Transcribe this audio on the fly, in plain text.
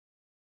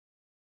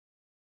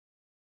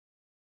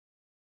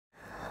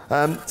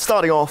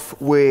Starting off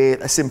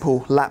with a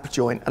simple lap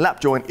joint. A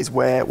lap joint is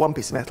where one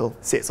piece of metal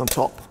sits on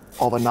top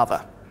of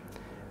another.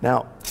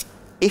 Now,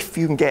 if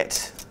you can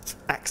get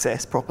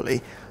access properly,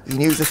 you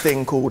can use a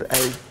thing called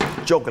a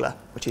joggler,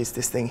 which is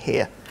this thing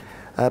here.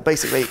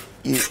 Basically,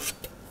 you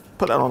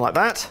put that on like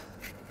that,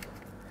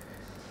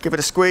 give it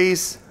a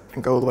squeeze,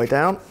 and go all the way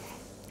down.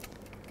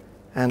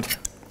 And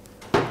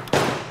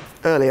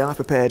earlier I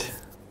prepared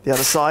the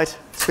other side,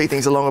 speed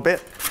things along a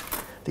bit.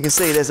 You can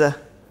see there's a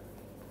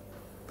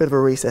bit of a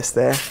recess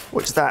there,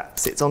 which that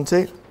sits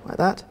onto, like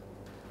that.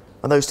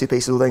 And those two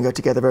pieces will then go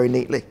together very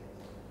neatly,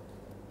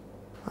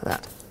 like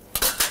that.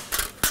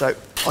 So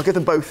I'll give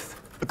them both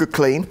a good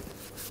clean.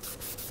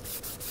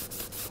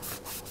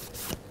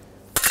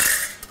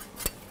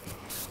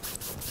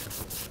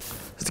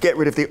 Just to get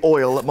rid of the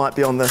oil that might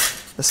be on the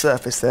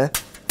surface there.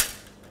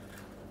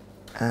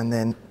 And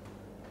then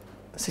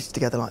stitch it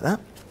together like that.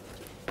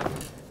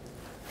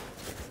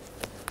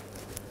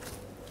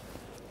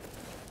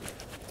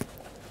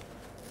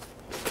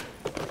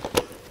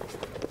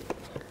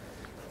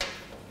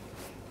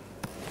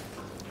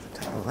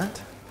 Take all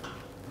that.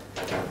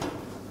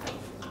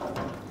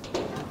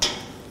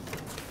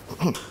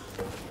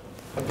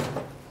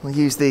 We'll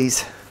use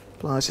these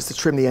pliers just to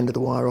trim the end of the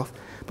wire off.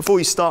 Before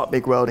you start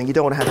MIG welding, you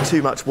don't want to have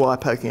too much wire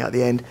poking out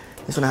the end.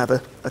 You just want to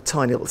have a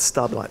tiny little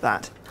stub like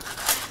that.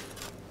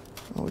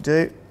 What we'll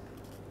do,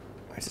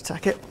 let's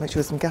attack it, make sure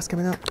there's some gas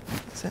coming out.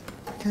 That's it,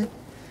 okay.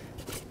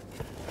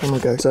 And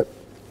we'll go, so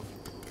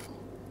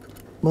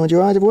mind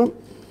your eyes, everyone.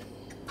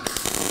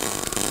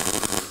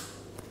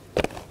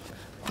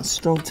 A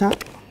strong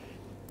tap.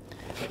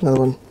 Another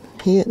one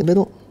here in the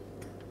middle.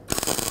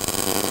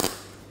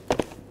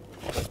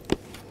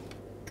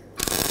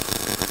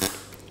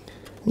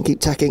 And keep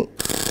tacking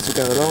as we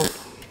go along.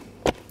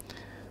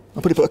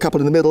 I'll probably put a couple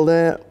in the middle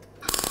there.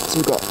 So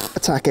we've got a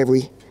tack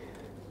every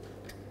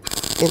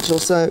inch or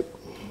so.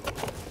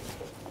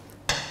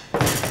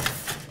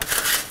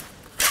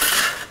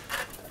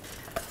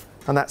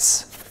 And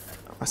that's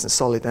nice and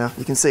solid now.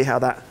 You can see how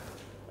that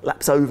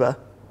laps over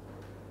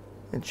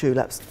in true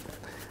lap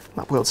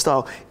weld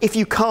style. If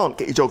you can't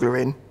get your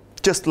joggler in,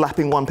 just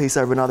lapping one piece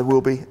over another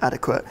will be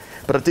adequate.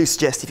 But I do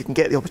suggest if you can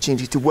get the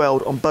opportunity to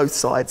weld on both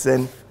sides,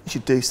 then you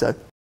should do so.